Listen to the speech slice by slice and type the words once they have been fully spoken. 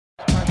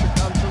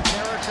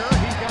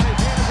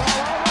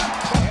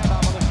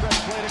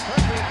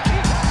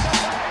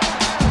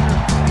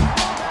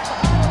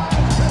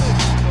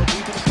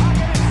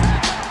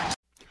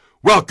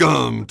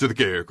Welcome to the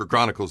Character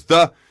Chronicles,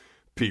 the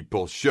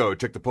People Show.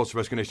 Check the Pulse of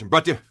Husker Nation,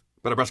 brought to you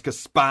by Nebraska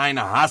Spine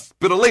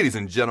Hospital. Ladies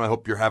and gentlemen, I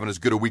hope you're having as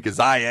good a week as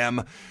I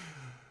am.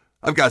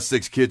 I've got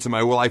 6 kids, and my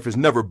life is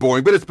never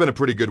boring, but it's been a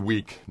pretty good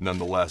week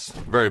nonetheless.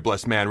 Very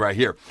blessed man right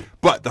here.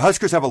 But the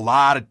Huskers have a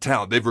lot of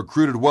talent. They've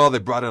recruited well. They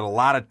brought in a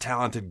lot of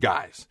talented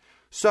guys.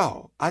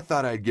 So I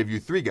thought I'd give you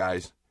 3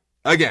 guys.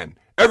 Again,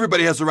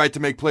 everybody has the right to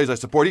make plays. I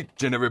support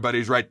each and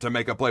everybody's right to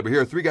make a play. But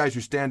here are 3 guys who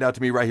stand out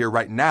to me right here,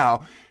 right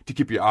now, to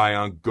keep your eye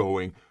on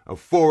going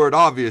forward.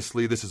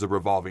 Obviously, this is a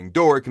revolving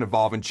door. It can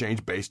evolve and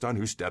change based on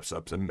who steps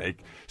up and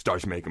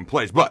starts making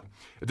plays. But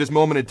at this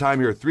moment in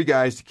time, here are 3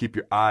 guys to keep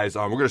your eyes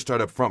on. We're going to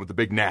start up front with the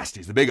big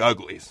nasties, the big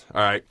uglies.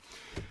 All right.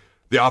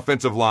 The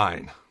offensive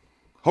line.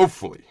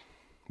 Hopefully,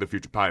 the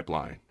future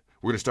pipeline.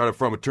 We're going to start up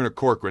front with Turner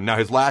Corcoran. Now,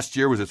 his last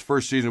year was his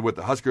first season with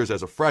the Huskers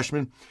as a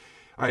freshman.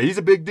 All right, he's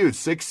a big dude,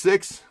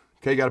 6'6".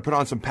 Okay, got to put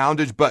on some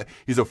poundage, but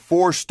he's a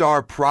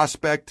 4-star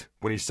prospect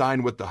when he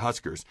signed with the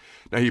Huskers.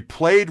 Now, he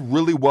played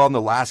really well in the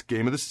last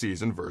game of the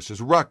season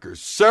versus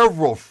Rutgers.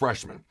 Several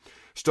freshmen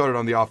started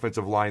on the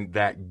offensive line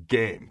that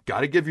game. Got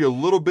to give you a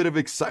little bit of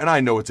excitement.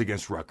 I know it's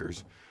against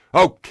Rutgers.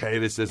 Okay,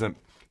 this isn't,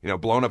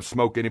 blowing up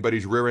smoke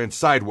anybody's rear end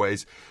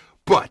sideways,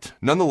 but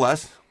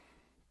nonetheless,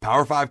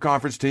 Power 5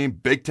 conference team,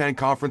 Big Ten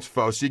conference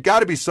foe. So you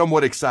got to be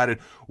somewhat excited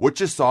what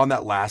you saw in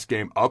that last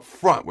game up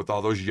front with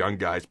all those young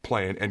guys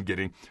playing and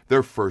getting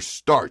their first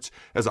starts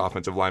as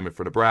offensive linemen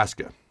for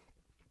Nebraska.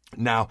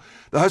 Now,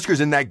 the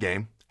Huskers in that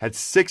game had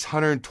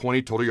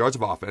 620 total yards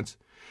of offense,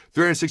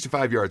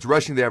 365 yards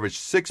rushing. They averaged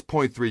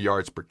 6.3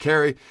 yards per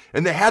carry,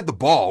 and they had the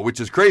ball,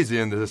 which is crazy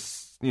in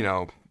this,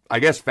 I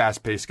guess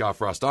fast-paced Scott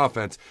Frost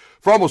offense.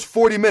 For almost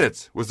 40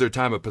 minutes was their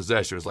time of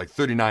possession. It was like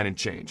 39 and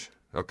change,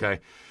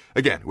 okay?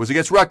 Again, it was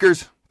against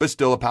Rutgers, but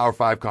still a Power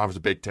 5 conference,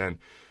 Big Ten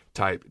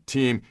type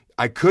team.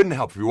 I couldn't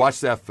help, if you watch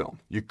that film,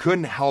 you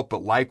couldn't help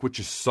but like what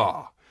you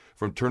saw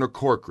from Turner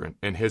Corcoran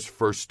in his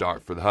first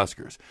start for the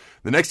Huskers.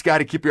 The next guy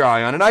to keep your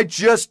eye on, and I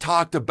just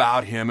talked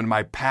about him in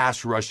my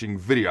pass rushing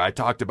video. I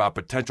talked about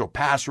potential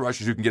pass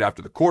rushers who can get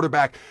after the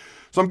quarterback.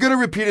 So I'm going to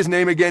repeat his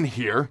name again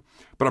here,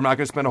 but I'm not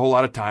going to spend a whole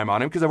lot of time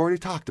on him because I've already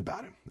talked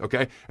about him,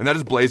 okay? And that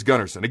is Blaise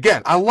Gunnerson.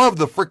 Again, I love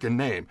the freaking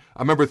name.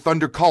 I remember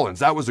Thunder Collins.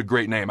 That was a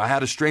great name. I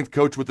had a strength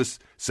coach with the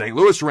St.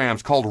 Louis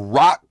Rams called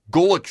Rock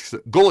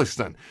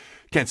Gullickson.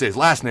 Can't say his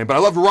last name, but I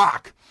loved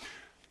Rock.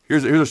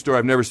 Here's a story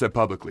I've never said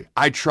publicly.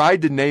 I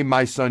tried to name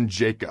my son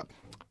Jacob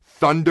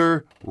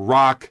Thunder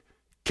Rock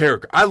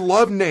Character. I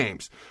love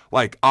names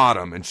like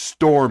Autumn and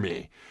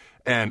Stormy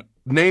and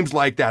names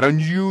like that,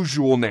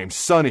 unusual names,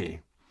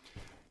 Sunny.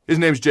 His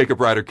name's Jacob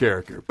Ryder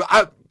Character.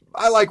 But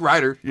I like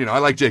Ryder. I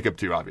like Jacob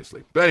too,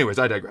 obviously. But anyways,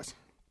 I digress.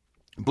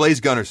 Blaise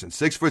Gunnerson,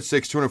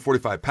 6'6",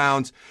 245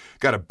 pounds,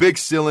 got a big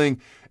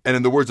ceiling, and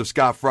in the words of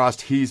Scott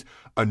Frost, he's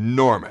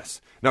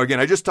enormous. Now,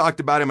 again, I just talked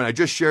about him, and I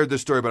just shared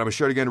this story, but I'm going to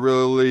share it again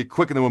really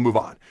quick, and then we'll move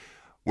on.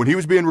 When he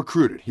was being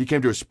recruited, he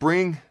came to a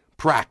spring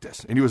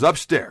practice, and he was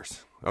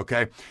upstairs,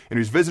 okay? And he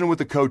was visiting with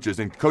the coaches,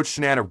 and Coach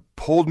Shannon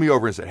pulled me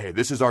over and said, hey,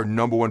 this is our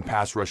 #1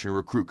 pass rushing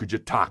recruit. Could you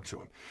talk to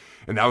him?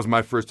 And that was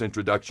my first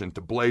introduction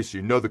to Blaise,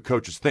 so the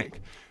coaches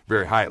think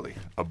very highly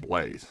of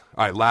Blaise.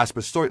 All right, last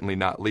but certainly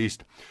not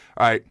least,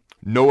 all right,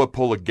 Noah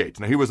Pola-Gates.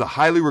 Now, he was a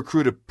highly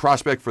recruited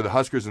prospect for the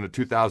Huskers in the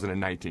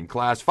 2019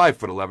 class,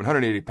 5'11",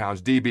 180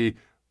 pounds, DB,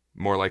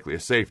 more likely a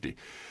safety.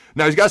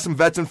 Now, he's got some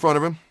vets in front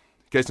of him,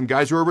 okay, some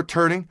guys who are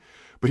returning,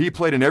 but he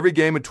played in every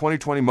game in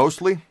 2020,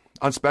 mostly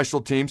on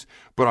special teams,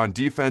 but on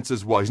defense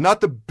as well. He's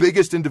not the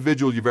biggest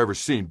individual you've ever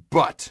seen,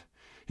 but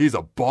he's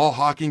a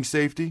ball-hawking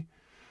safety,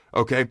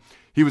 okay?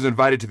 He was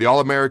invited to the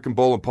All-American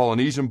Bowl and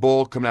Polynesian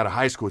Bowl coming out of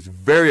high school. He's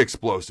very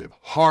explosive,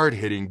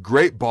 hard-hitting,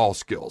 great ball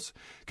skills.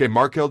 Okay,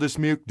 Markel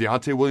Dismuke,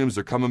 Deontay Williams,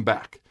 they're coming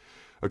back.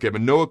 Okay,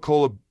 but Noah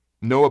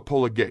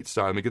Pola-Gates,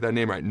 sorry, let me get that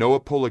name right. Noah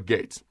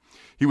Pola-Gates.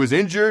 He was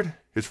injured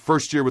his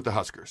first year with the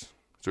Huskers.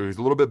 So he was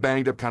a little bit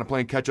banged up, kind of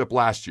playing catch-up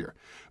last year.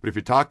 But if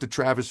you talk to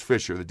Travis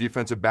Fisher, the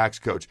defensive backs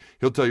coach,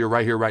 he'll tell you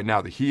right here, right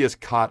now, that he is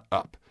caught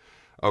up.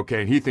 Okay,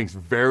 and he thinks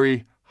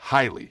very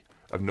highly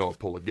of Noah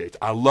Pola-Gates.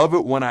 I love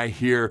it when I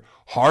hear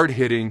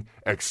hard-hitting,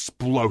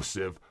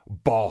 explosive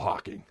ball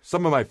hawking.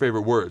 Some of my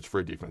favorite words for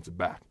a defensive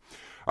back.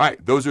 All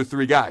right, those are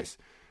 3 guys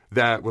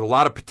that with a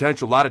lot of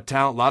potential, a lot of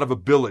talent, a lot of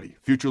ability.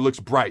 Future looks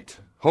bright.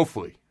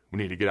 Hopefully, we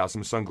need to get out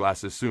some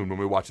sunglasses soon when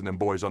we're watching them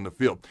boys on the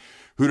field.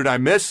 Who did I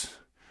miss?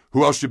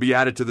 Who else should be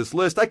added to this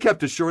list? I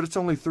kept it short. It's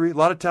only 3. A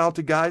lot of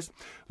talented guys.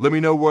 Let me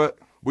know what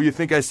you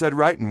think I said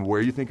right and where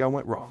you think I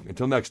went wrong.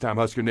 Until next time,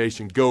 Husker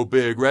Nation, go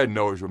big red, and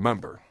always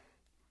remember,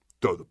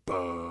 throw the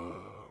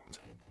bones.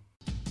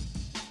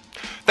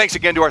 Thanks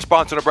again to our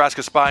sponsor,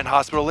 Nebraska Spine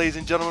Hospital. Ladies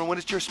and gentlemen, when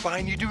it's your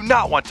spine, you do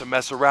not want to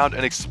mess around,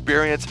 and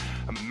experience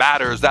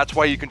matters. That's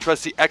why you can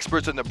trust the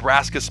experts at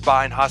Nebraska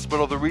Spine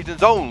Hospital, the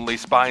region's only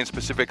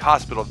spine-specific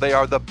hospital. They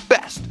are the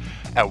best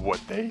at what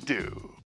they do.